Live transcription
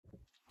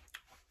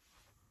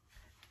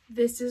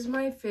This is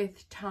my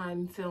 5th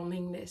time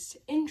filming this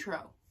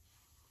intro.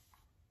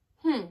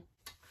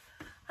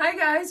 Hi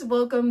guys,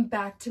 welcome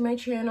back to my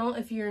channel.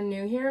 If you're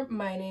new here,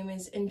 my name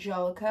is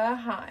Angelica.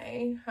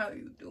 Hi, how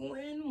you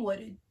doing?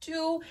 What it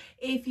do?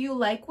 If you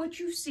like what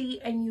you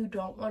see and you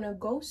don't want to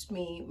ghost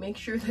me, make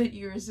sure that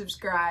you're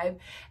subscribed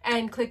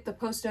and click the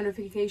post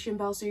notification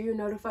bell so you're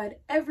notified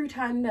every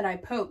time that I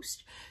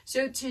post.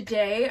 So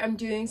today I'm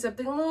doing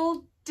something a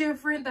little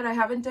different that I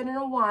haven't done in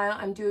a while.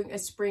 I'm doing a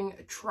spring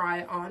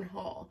try on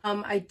haul.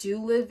 I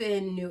do live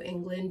in New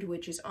England,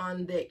 which is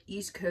on the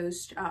East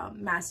Coast,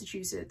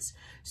 Massachusetts.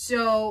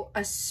 So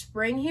a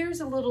spring here is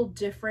a little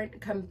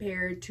different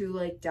compared to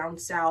like down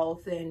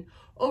south and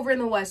over in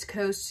the West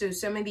Coast. So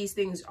some of these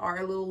things are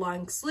a little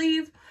long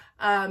sleeve.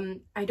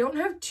 I don't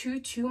have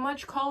too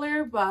much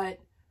color, but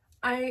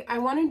I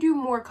want to do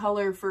more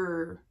color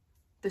for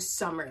the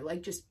summer,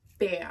 like just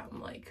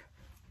bam, like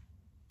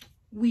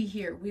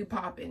we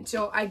poppin'.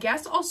 So I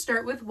guess I'll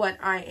start with what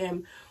I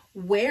am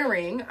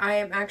wearing. I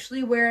am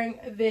actually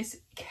wearing this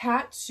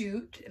cat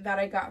suit that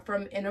I got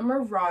from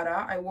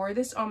Inamorata. I wore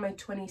this on my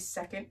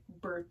 22nd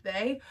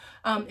birthday.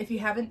 If you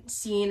haven't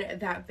seen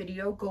that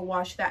video, go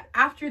watch that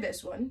after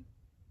this one.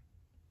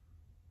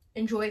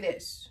 Enjoy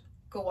this.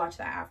 Go watch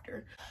that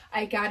after.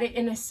 I got it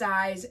in a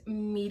size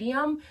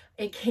medium.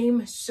 It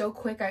came so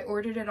quick. I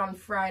ordered it on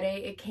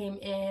Friday. It came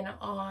in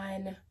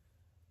on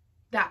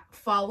that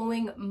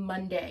following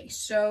Monday.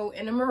 So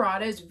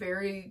Inamorata is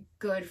very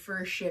good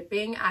for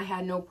shipping. I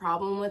had no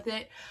problem with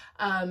it.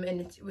 And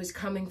it was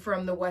coming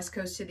from the West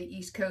Coast to the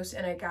East Coast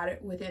and I got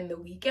it within the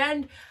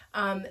weekend.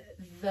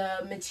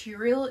 The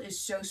material is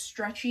so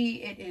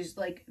stretchy. It is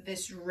like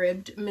this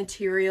ribbed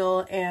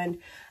material and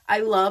I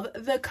love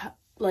the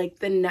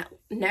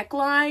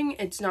neckline.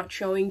 It's not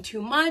showing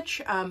too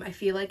much. I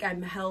feel like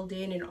I'm held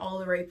in all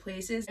the right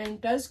places and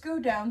it does go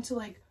down to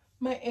like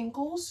my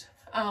ankles.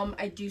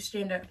 I do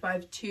stand at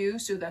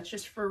 5'2", so that's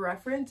just for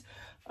reference.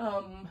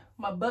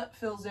 My butt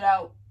fills it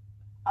out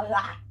a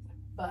lot,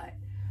 but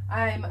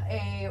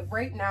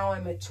right now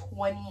I'm a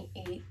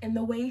 28 in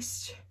the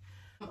waist.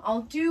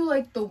 I'll do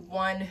like the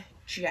one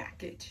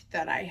jacket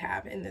that I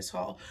have in this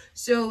haul.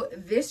 So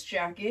this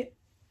jacket,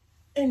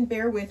 and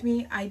bear with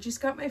me, I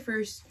just got my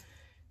first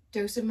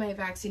dose of my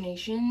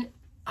vaccination.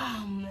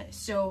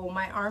 So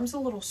my arm's a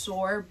little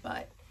sore,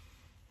 but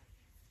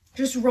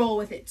just roll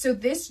with it. So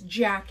this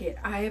jacket,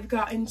 I have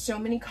gotten so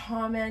many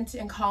comments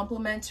and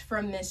compliments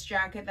from this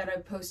jacket that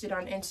I've posted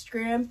on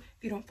Instagram.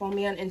 If you don't follow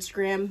me on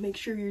Instagram, make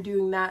sure you're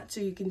doing that so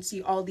you can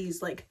see all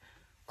these like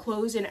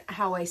clothes and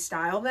how I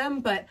style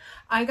them. But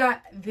I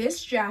got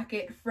this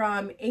jacket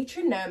from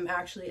H&M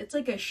actually. It's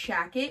like a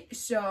shacket,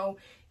 so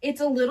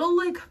it's a little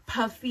like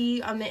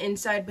puffy on the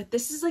inside, but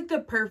this is like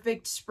the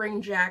perfect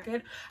spring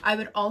jacket. I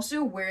would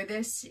also wear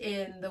this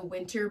in the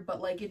winter,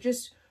 but like it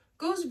just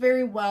goes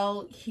very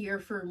well here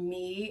for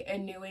me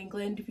in New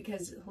England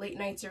because late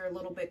nights are a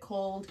little bit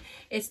cold.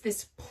 It's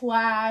this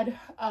plaid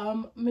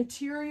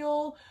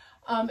material.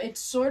 It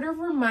sort of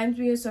reminds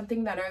me of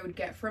something that I would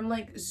get from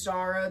like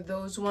Zara.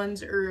 Those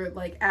ones are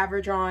like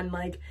average on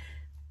like,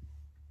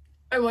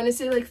 I want to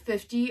say like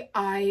 50.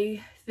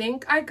 I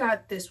think I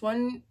got this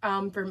one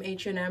from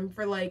H&M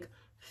for like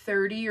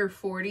 30 or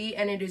 40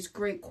 and it is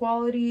great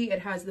quality.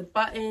 It has the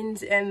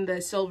buttons and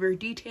the silver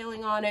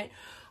detailing on it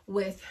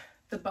with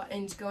the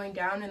buttons going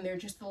down and they're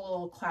just the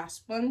little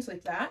clasp ones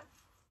like that.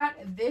 Got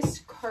this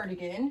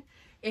cardigan.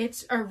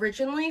 It's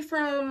originally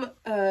from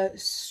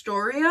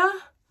Storia.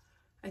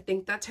 I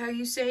think that's how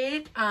you say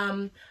it.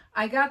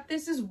 I got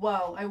this as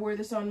well. I wore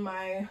this on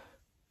my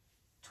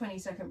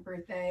 22nd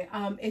birthday.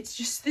 It's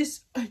just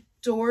this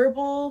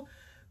adorable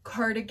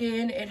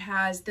cardigan. It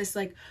has this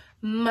like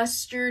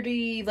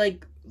mustardy,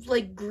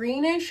 like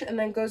greenish, and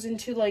then goes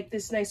into like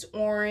this nice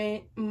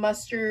orange,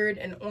 mustard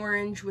and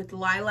orange with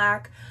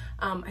lilac.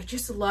 I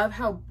just love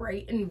how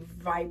bright and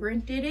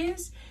vibrant it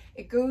is.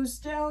 It goes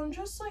down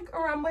just like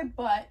around my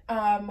butt.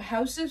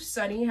 House of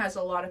Sunny has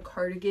a lot of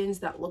cardigans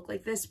that look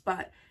like this,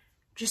 but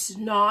just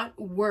not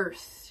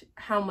worth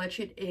how much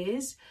it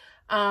is.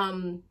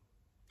 Don't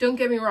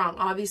get me wrong,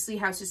 obviously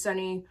House of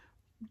Sunny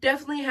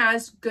definitely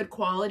has good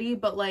quality,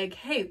 but like,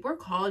 hey, we're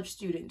college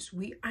students.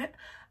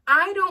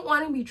 I don't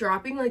want to be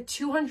dropping like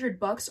 200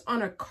 bucks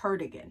on a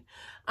cardigan.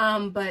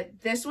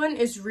 But this one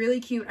is really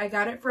cute. I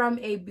got it from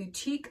a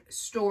boutique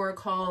store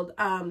called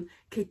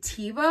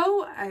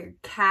Cattivo,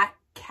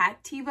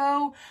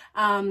 Cattivo.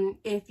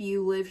 If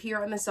you live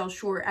here on the South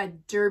Shore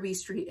at Derby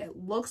Street, it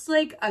looks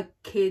like a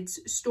kid's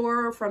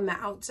store from the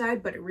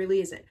outside, but it really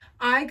isn't.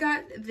 I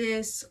got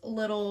this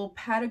little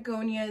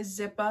Patagonia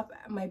zip up.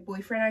 My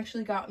boyfriend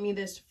actually got me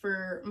this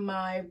for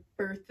my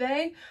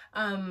birthday.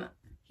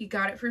 He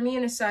got it for me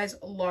in a size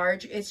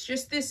large. It's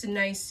just this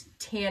nice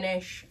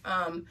tannish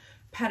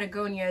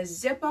Patagonia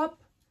zip up.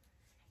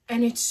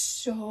 And it's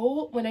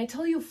so, when I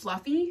tell you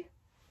fluffy,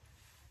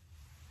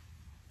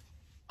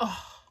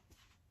 oh,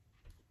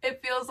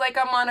 it feels like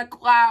I'm on a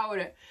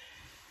cloud.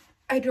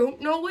 I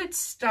don't know what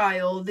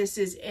style this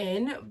is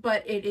in,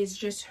 but it is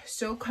just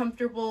so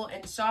comfortable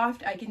and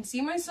soft. I can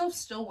see myself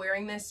still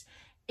wearing this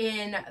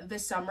in the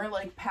summer,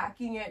 like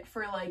packing it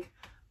for like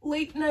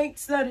late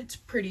nights that it's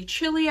pretty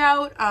chilly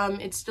out.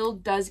 It still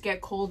does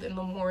get cold in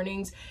the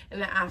mornings and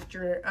the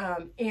after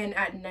and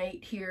at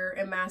night here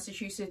in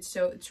Massachusetts,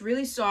 so it's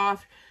really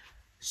soft,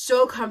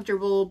 so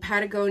comfortable.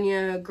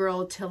 Patagonia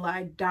girl till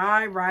I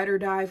die, ride or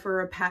die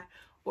for a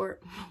or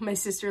my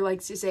sister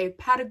likes to say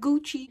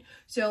Patagucci.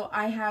 So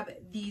I have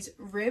these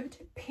ribbed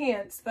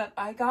pants that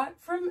I got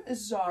from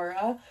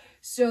Zara.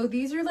 So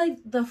these are like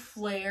the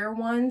flare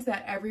ones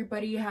that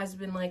everybody has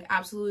been like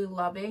absolutely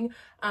loving.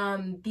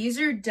 These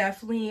are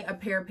definitely a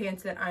pair of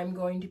pants that I'm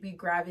going to be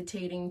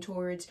gravitating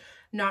towards,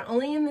 not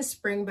only in the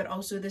spring but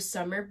also the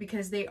summer,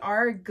 because they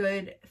are a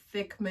good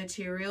thick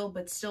material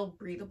but still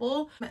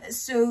breathable.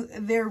 So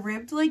they're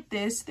ribbed like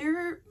this.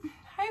 They're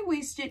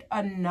high-waisted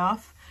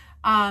enough.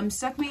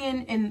 Suck me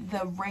in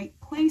the right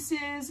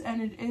places,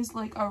 and it is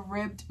like a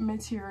ribbed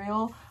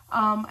material.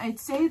 I'd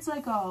say it's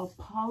like a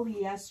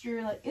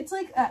polyester, like it's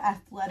like an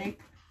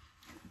athletic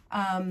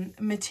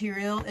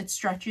material. It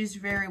stretches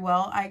very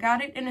well. I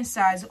got it in a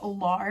size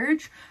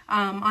large.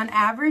 On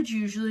average,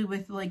 usually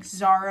with like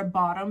Zara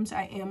bottoms,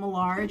 I am a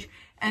large,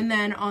 and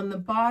then on the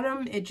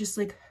bottom it just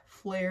like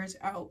flares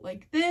out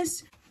like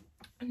this.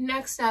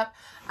 Next up,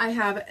 I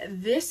have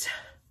this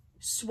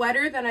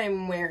sweater that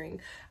I'm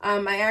wearing.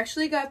 I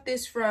actually got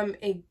this from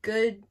a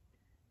good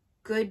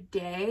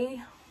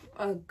day,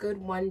 a good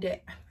one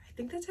day. I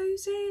think that's how you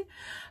say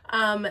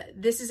it.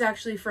 This is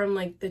actually from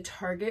like the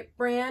Target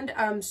brand.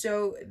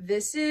 So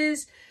this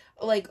is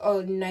like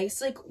a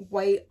nice like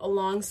white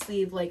long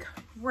sleeve like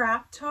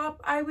wrap top,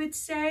 I would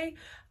say.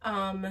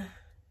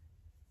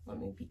 Let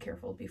me be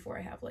careful before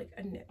I have like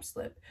a nip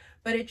slip,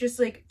 but it just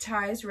like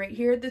ties right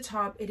here at the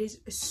top. It is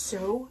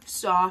so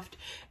soft,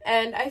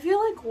 and I feel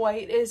like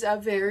white is a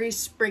very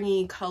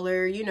springy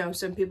color. You know,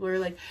 some people are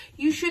like,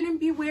 you shouldn't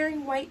be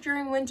wearing white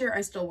during winter.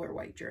 I still wear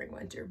white during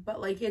winter,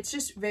 but like it's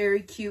just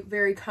very cute,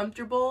 very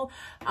comfortable.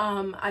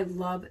 I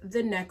love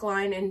the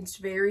neckline, and it's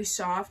very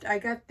soft. I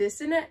got this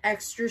in an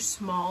extra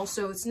small,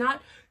 so it's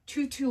not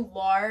too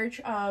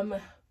large.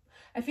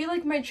 I feel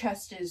like my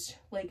chest is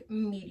like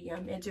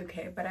medium. It's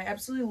okay, but I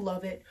absolutely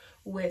love it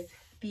with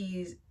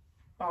these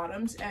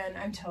bottoms, and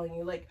I'm telling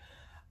you, like,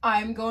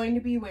 I'm going to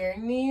be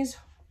wearing these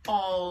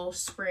all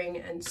spring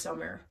and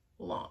summer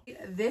long.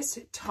 This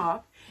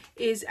top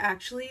is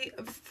actually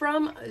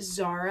from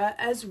Zara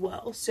as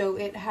well, so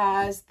it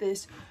has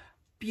this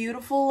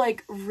beautiful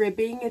like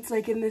ribbing. It's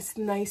like in this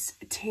nice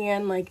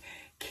tan like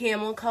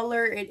camel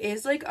color. It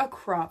is like a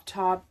crop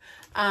top,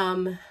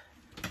 and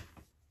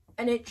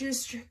it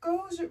just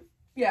goes,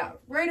 yeah,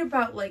 right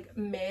about like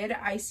mid.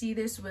 I see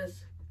this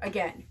with,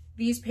 again,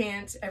 these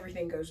pants.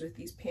 Everything goes with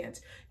these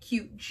pants.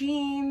 Cute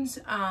jeans.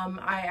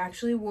 I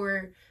actually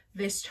wore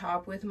this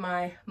top with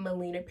my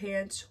Melina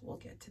pants. We'll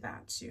get to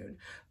that soon.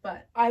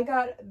 But I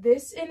got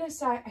this in a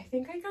size, I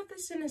think I got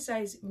this in a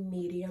size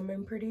medium,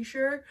 I'm pretty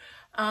sure.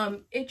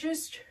 It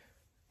just,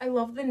 I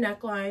love the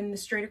neckline, the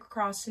straight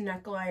across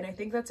neckline. I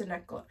think that's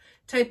a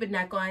type of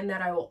neckline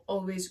that I will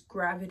always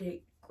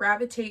gravitate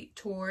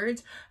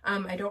towards.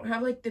 I don't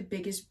have like the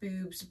biggest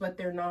boobs, but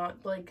they're not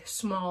like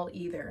small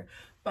either.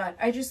 But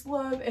I just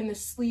love, and the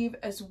sleeve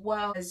as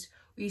well, as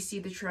we see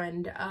the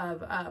trend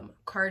of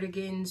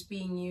cardigans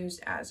being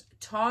used as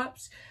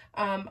tops.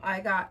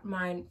 I got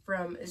mine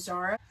from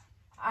Zara.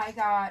 I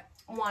got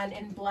one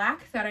in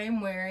black that I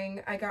am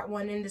wearing. I got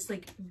one in this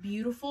like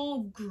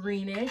beautiful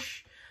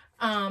greenish,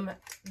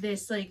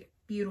 this like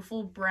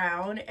beautiful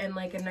brown, and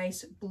like a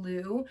nice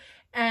blue.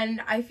 And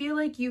I feel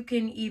like you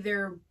can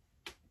either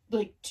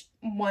like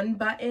one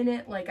button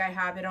it like I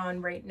have it on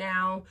right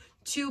now,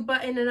 two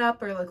button it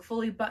up, or like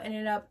fully button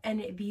it up,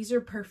 and these are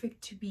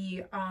perfect to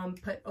be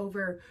put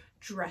over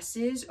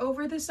dresses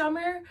over the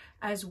summer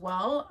as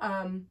well.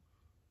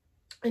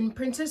 And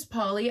Princess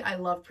Polly, I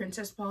love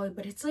Princess Polly,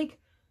 but it's like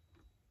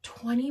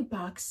 20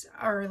 bucks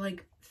or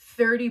like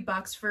 30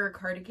 bucks for a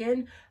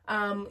cardigan.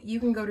 You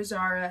can go to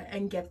Zara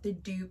and get the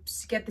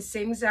dupes, get the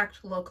same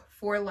exact look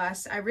for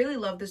less. I really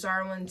love the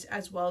Zara ones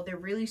as well. They're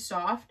really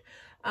soft.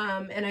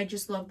 And I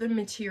just love the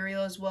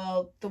material as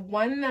well. The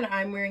one that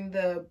I'm wearing,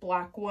 the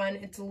black one,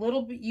 it's a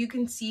little bit, you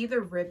can see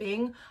the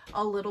ribbing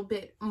a little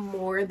bit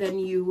more than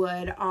you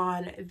would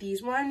on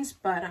these ones,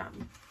 but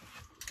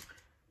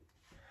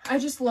I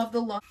just love the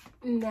look.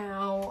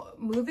 Now,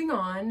 moving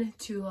on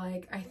to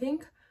like, I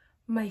think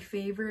my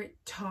favorite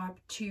top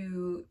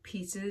two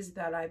pieces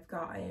that I've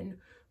gotten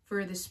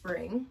for the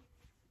spring.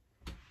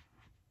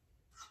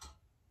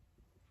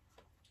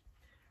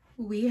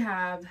 We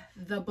have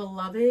the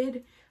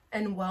beloved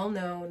and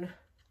well-known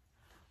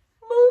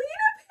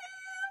Melina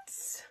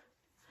pants.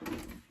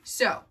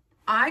 So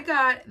I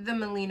got the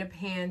Melina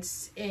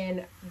pants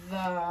in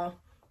the,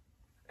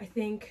 I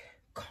think,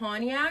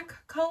 cognac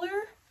color.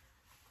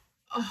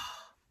 Oh,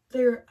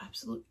 they're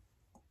absolute.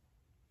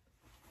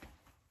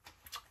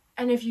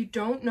 And if you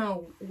don't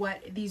know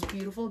what these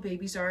beautiful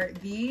babies are,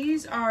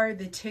 these are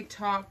the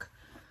TikTok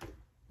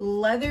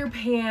leather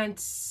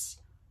pants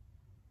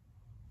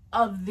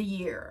of the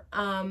year.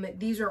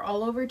 These are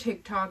all over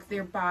TikTok.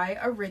 They're by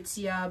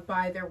Aritiza,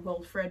 by their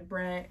Wilfred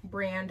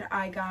brand.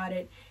 I got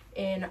it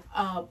in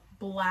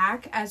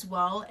black as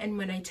well. And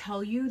when I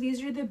tell you,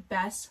 these are the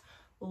best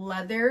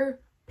leather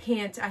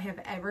pants I have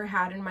ever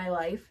had in my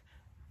life.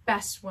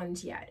 Best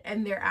ones yet.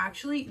 And they're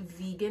actually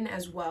vegan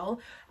as well.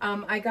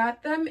 I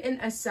got them in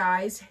a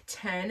size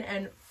 10,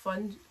 and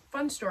fun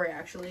story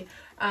actually.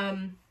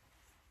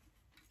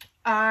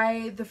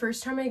 The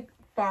first time I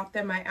bought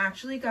them, I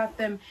actually got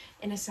them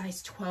in a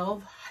size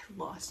 12. I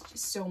lost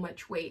so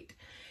much weight.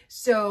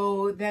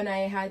 So then I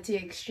had to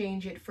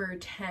exchange it for a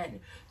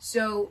 10.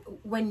 So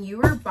when you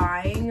were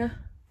buying,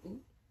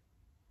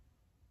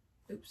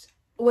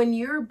 when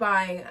you're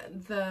buying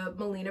the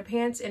Melina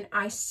pants, and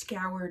I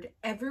scoured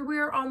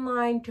everywhere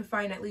online to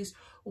find at least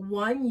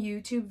one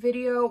YouTube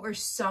video or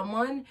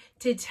someone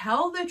to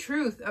tell the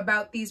truth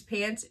about these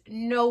pants,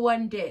 no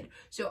one did.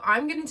 So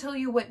I'm going to tell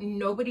you what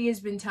nobody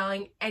has been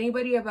telling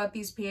anybody about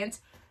these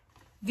pants.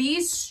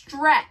 These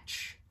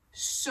stretch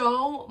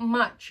so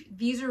much.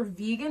 These are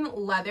vegan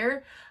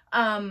leather.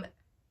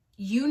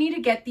 You need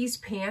to get these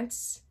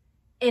pants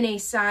in a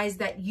size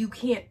that you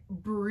can't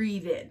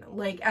breathe in.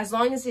 Like, as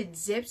long as it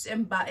zips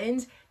and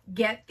buttons,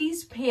 get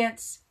these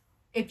pants.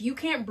 If you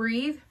can't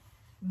breathe,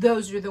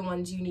 those are the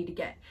ones you need to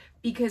get.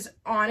 Because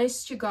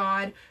honest to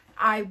God,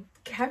 I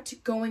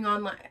kept going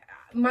on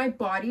my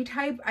body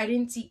type. I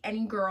didn't see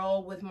any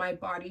girl with my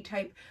body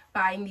type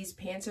buying these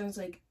pants. And I was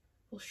like,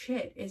 well,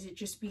 shit, is it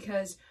just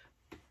because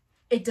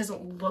it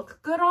doesn't look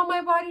good on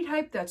my body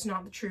type? That's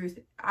not the truth.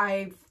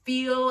 I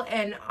feel,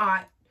 and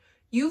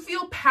you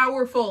feel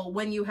powerful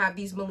when you have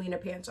these Melina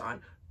pants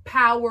on.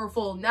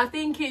 Powerful.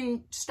 Nothing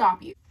can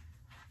stop you.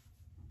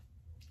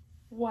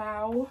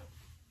 Wow.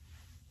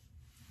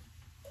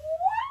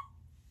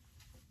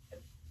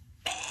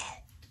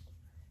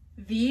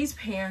 These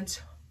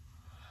pants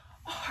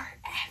are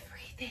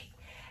everything.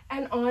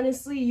 And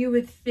honestly, you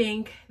would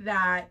think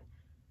that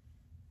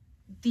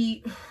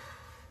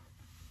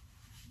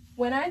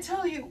when I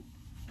tell you,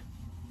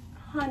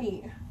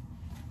 honey,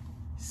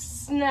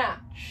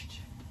 snatched.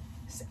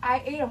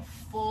 I ate a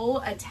full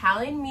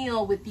Italian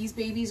meal with these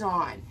babies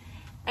on.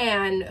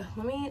 And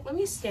let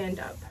me stand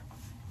up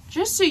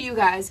just so you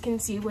guys can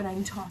see what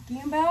I'm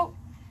talking about.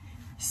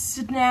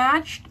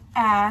 Snatched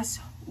ass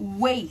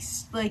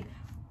waist. Like,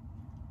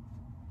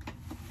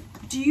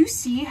 do you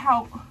see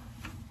how,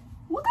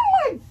 look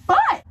at my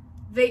butt.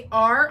 They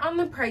are on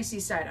the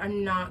pricey side.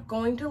 I'm not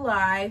going to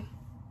lie.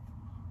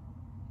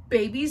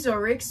 Babies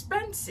are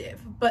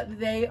expensive, but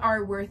they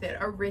are worth it.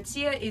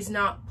 Aritzia is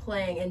not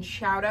playing, and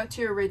shout out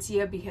to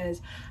Aritzia, because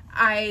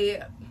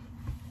I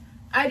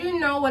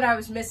didn't know what I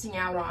was missing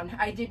out on.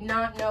 I did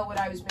not know what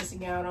I was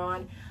missing out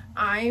on.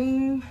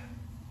 I'm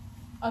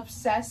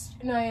obsessed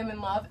and I am in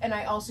love, and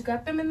I also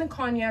got them in the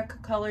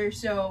cognac color,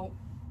 so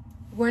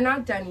we're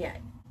not done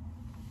yet.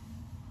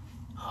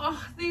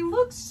 Oh, they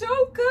look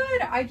so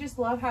good. I just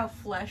love how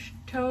flesh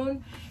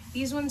tone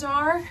these ones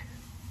are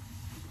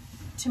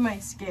to my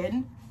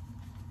skin.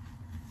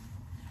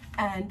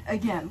 And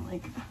again,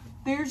 like,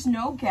 there's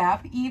no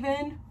gap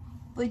even.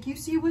 Like, you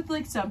see with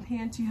like some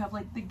pants, you have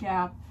like the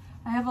gap.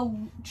 I have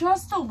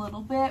just a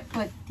little bit,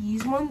 but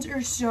these ones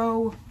are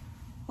so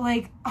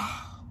like,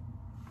 oh,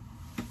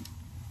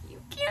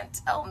 you can't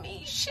tell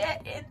me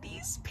shit in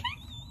these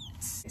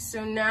pants.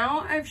 So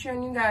now I've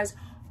shown you guys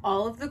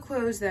all of the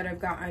clothes that I've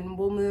gotten.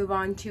 We'll move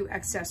on to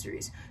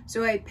accessories.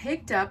 So I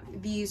picked up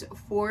these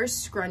 4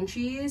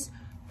 scrunchies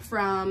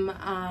from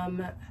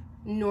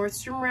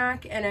Nordstrom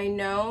Rack, and I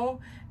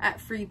know at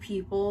Free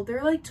People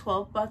they're like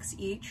 12 bucks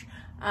each,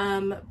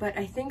 but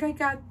I think I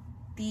got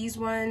these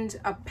ones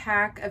a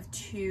pack of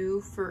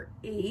 2 for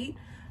 $8.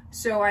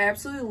 So I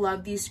absolutely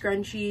love these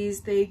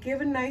scrunchies. They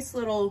give a nice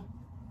little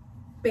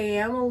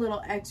bam, a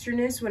little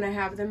extraness when I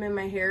have them in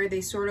my hair.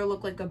 They sort of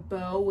look like a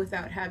bow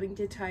without having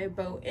to tie a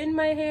bow in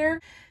my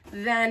hair.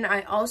 Then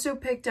I also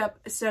picked up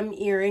some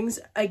earrings,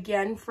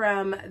 again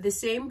from the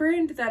same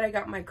brand that I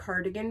got my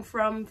cardigan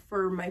from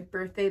for my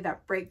birthday,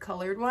 that bright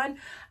colored one.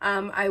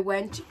 I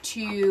went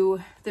to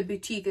the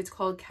boutique. It's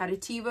called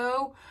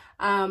Cattivo.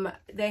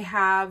 They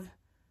have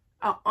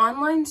an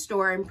online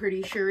store, I'm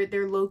pretty sure.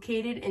 They're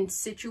located in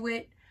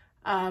Situate,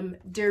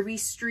 Derby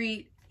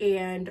Street,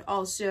 and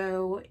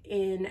also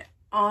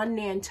on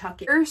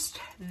Nantucket. First,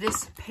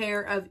 this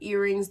pair of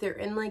earrings. They're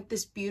in like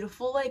this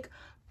beautiful like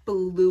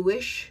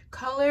bluish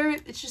color.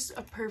 It's just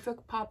a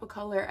perfect pop of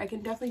color. I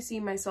can definitely see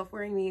myself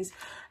wearing these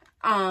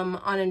on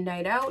a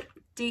night out,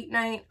 date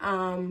night,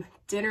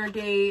 dinner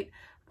date,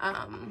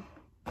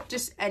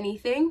 just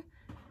anything.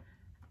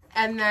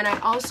 And then I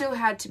also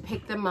had to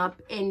pick them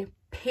up in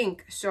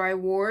pink, so I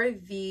wore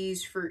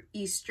these for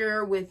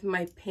Easter with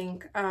my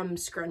pink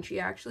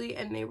scrunchie actually,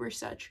 and they were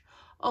such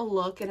a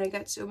look, and I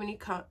got so many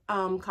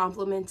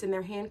compliments, and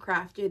they're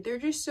handcrafted. They're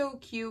just so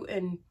cute,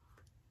 and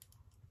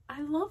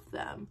I love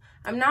them.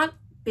 I'm not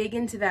big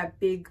into that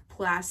big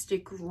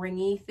plastic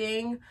ringy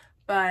thing,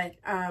 but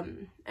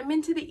I'm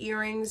into the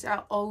earrings. I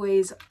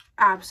always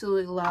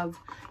absolutely love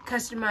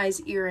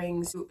customized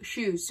earrings.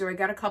 Shoes, so I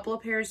got a couple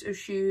of pairs of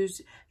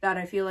shoes that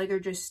I feel like are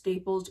just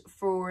staples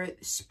for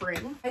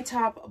spring. My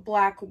top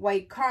black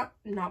white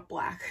not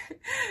black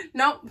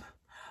not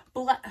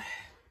black,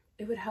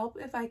 it would help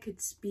if I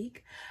could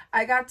speak.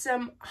 I got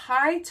some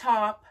high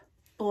top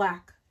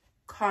black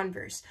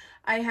Converse.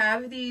 I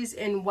have these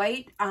in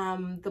white.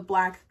 The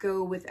black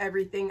go with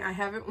everything. I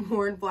haven't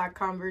worn black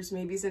Converse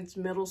maybe since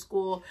middle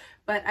school,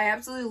 but I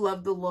absolutely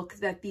love the look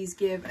that these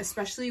give,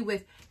 especially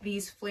with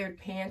these flared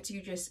pants.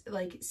 You just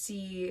like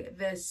see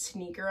the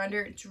sneaker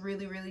under. It's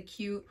really, really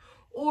cute.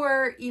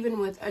 Or even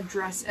with a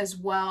dress as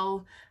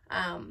well.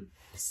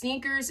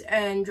 Sneakers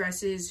and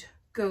dresses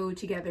go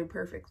together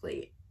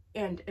perfectly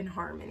and in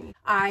harmony.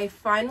 I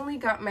finally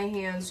got my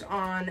hands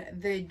on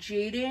the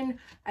Jaden,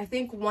 I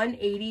think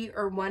 180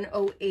 or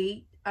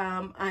 108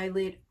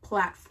 eyelid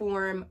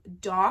platform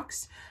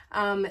docks.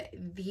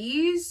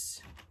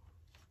 These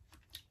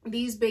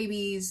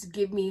babies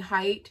give me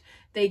height,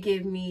 they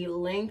give me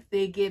length,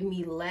 they give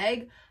me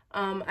leg.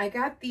 I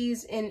got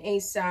these in a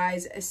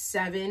size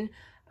 7.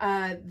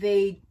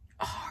 They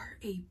are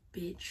a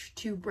bitch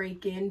to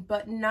break in,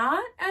 but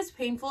not as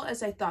painful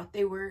as I thought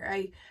they were.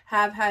 I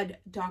have had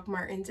Doc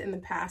Martens in the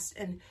past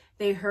and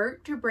they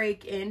hurt to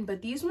break in,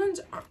 but these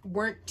ones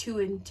weren't too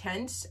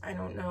intense. I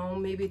don't know,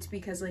 maybe it's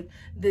because like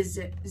the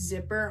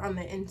zipper on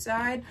the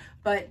inside,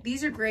 but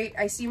these are great.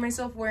 I see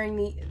myself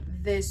wearing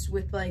this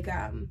with like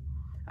a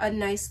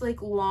nice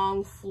like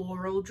long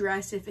floral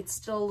dress if it's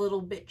still a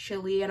little bit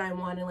chilly and I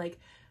want to like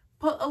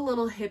put a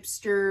little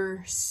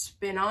hipster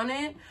spin on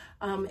it,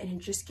 and it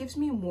just gives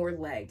me more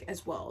leg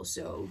as well.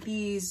 So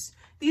these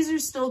are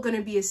still going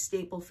to be a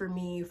staple for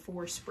me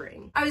for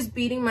spring. I was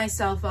beating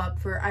myself up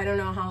for I don't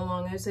know how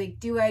long. I was like,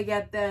 do I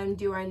get them?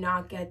 Do I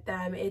not get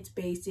them? It's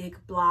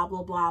basic, blah,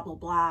 blah, blah, blah,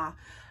 blah.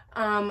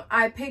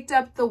 I picked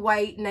up the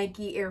white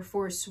Nike Air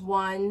Force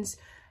Ones.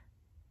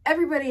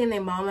 Everybody and their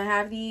mama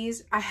have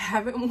these. I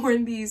haven't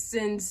worn these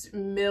since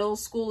middle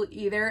school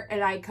either,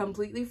 and I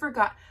completely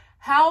forgot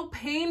how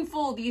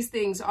painful these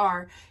things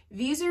are.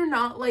 These are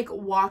not like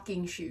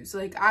walking shoes.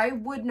 Like I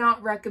would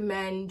not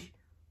recommend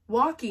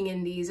walking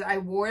in these. I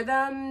wore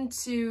them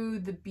to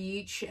the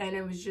beach and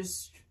it was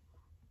just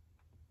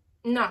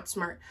not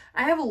smart.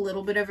 I have a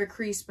little bit of a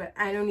crease, but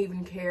I don't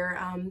even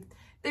care.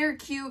 They're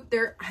cute.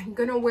 I'm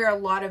gonna wear a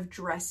lot of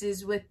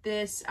dresses with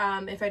this.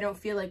 If I don't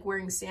feel like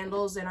wearing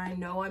sandals and I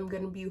know I'm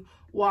gonna be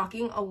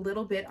walking a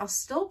little bit, I'll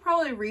still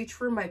probably reach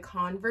for my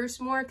Converse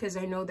more because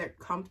I know they're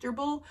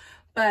comfortable.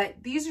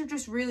 But these are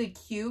just really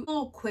cute.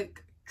 Little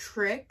quick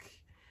trick.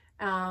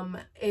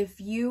 If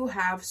you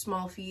have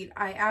small feet,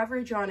 I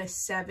average on a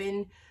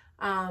 7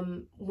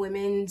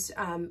 women's,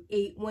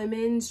 8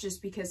 women's,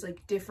 just because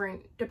like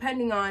different,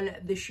 depending on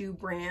the shoe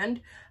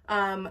brand.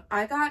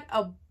 I got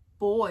a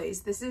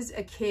boys, this is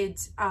a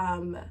kid's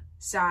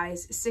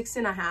size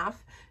 6.5,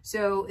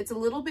 so it's a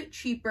little bit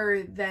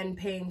cheaper than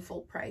paying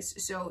full price.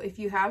 So if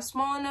you have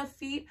small enough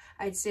feet,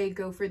 I'd say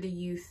go for the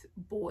youth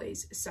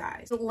boys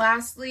size. So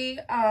lastly,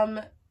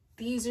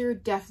 these are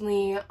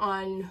definitely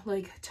on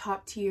like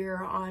top tier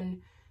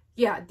on,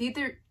 yeah,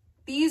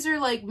 these are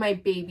like my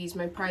babies,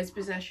 my prized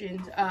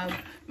possessions of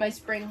my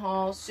spring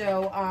haul.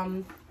 So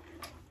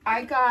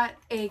I got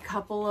a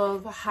couple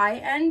of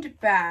high-end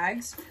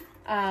bags.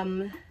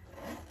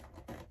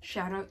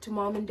 Shout out to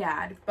mom and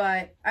dad,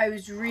 but I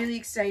was really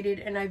excited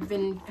and I've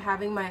been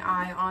having my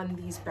eye on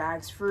these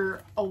bags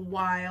for a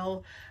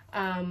while.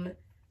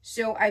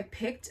 So I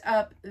picked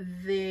up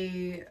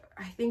I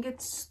think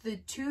it's the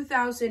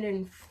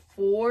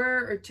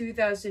 2004 or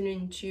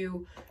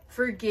 2002,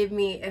 forgive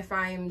me if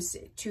I'm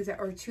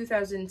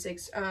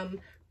 2006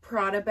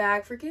 Prada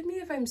bag. Forgive me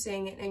if I'm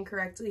saying it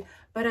incorrectly,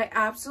 but I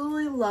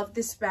absolutely love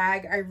this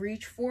bag. I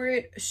reach for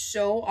it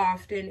so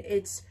often.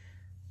 It's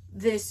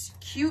this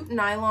cute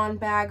nylon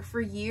bag for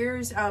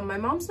years. My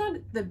mom's not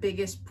the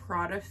biggest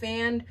Prada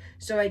fan,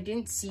 so I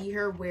didn't see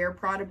her wear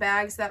Prada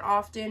bags that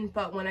often,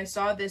 but when I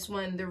saw this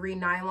one, the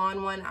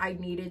re-nylon one, I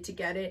needed to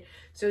get it.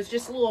 So it's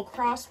just a little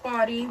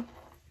crossbody,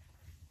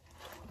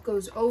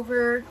 goes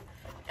over,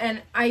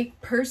 and I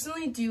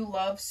personally do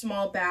love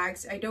small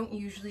bags. I don't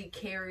usually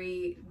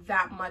carry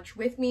that much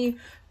with me,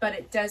 but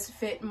it does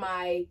fit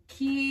my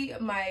key,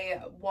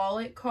 my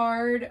wallet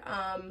card,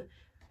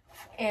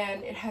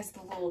 and it has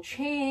the little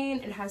chain,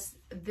 it has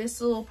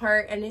this little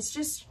part, and it's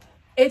just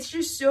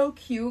so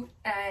cute.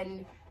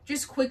 And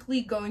just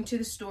quickly going to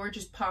the store,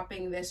 just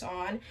popping this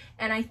on.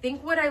 And I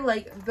think what I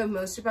like the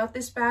most about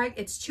this bag,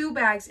 it's 2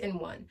 bags in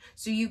one.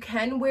 So you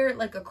can wear it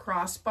like a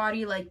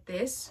crossbody like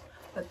this,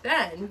 but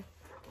then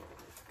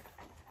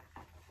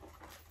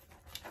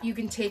you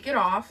can take it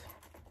off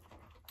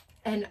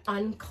and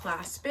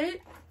unclasp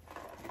it,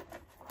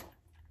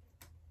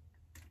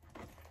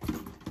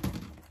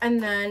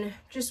 and then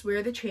just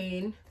wear the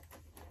chain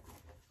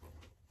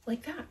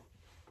like that.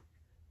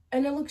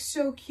 And it looks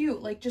so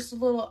cute, like just a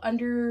little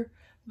under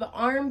the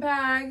arm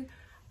bag,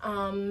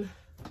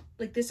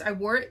 like this. I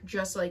wore it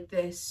just like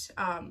this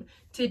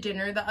to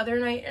dinner the other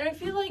night, and I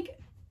feel like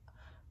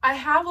I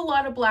have a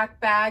lot of black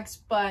bags,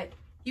 but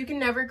you can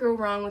never go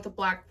wrong with a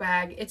black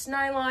bag. It's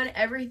nylon,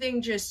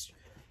 everything just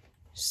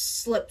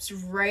slips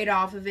right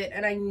off of it,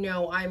 and I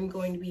know I'm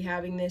going to be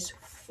having this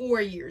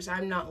for years.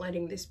 I'm not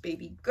letting this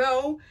baby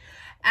go.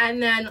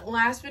 And then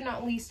last but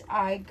not least,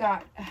 I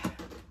got,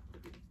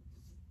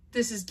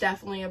 this is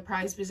definitely a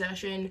prized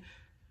possession,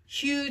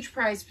 huge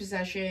prized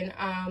possession.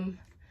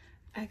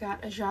 I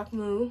got a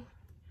Jacquemus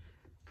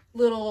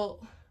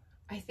little,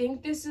 I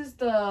think this is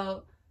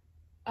the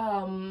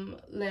Le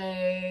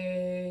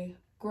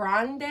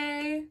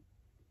Grande,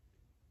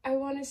 I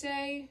want to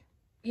say.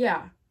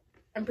 Yeah,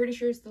 I'm pretty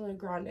sure it's the Le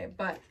Grande,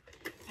 but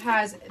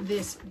has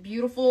this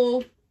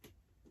beautiful,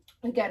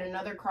 again,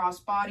 another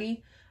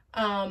crossbody.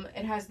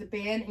 It has the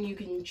band, and you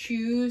can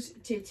choose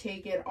to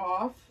take it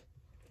off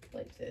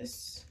like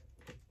this.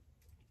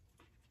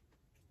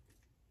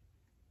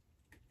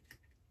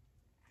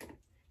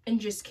 And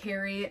just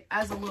carry it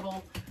as a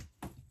little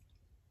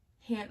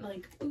hand,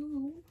 like,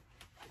 ooh.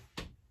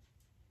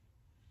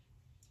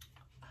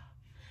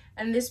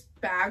 And this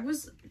bag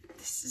was,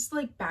 this is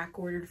like back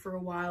ordered for a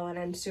while, and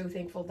I'm so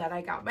thankful that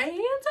I got my hands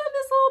on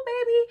this little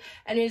baby.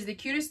 And it is the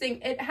cutest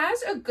thing. It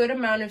has a good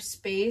amount of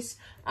space.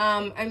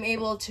 I'm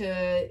able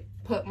to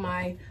put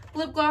my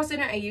lip gloss in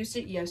it. I used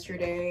it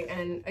yesterday,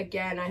 and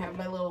again, I have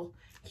my little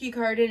key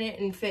card in it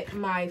and fit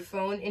my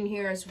phone in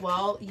here as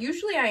well.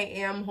 Usually I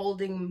am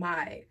holding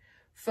my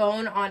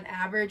phone on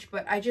average,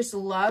 but I just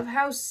love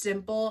how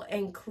simple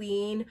and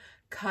clean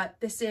cut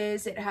this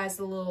is. It has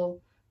the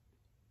little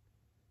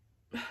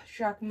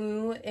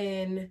Jacquemus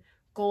in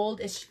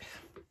gold. It's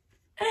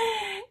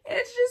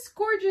just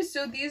gorgeous.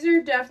 So these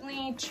are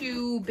definitely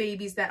two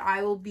babies that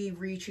I will be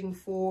reaching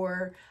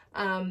for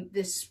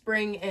this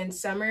spring and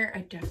summer.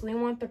 I definitely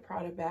want the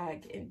Prada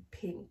bag in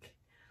pink.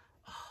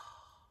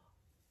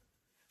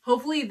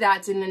 Hopefully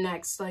that's in the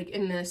next, like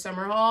in the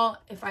summer haul.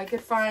 If I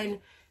could find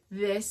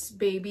this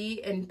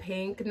baby in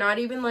pink, not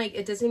even like,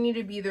 it doesn't need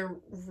to be the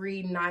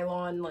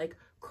nylon like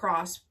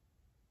cross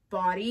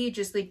body,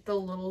 just like the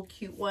little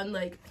cute one.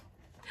 Like,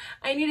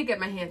 I need to get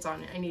my hands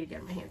on it.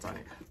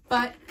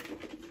 But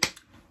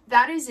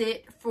that is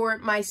it for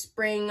my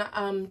spring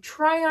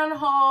try on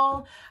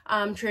haul,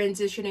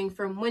 transitioning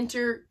from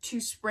winter to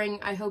spring.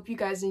 I hope you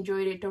guys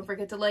enjoyed it. Don't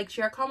forget to like,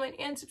 share, comment,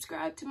 and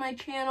subscribe to my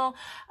channel.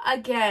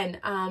 Again,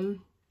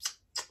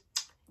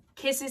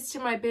 kisses to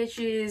my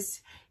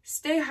bitches.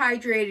 Stay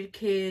hydrated,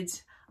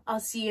 kids. I'll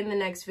see you in the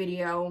next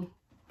video.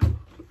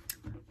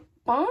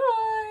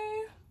 Bye.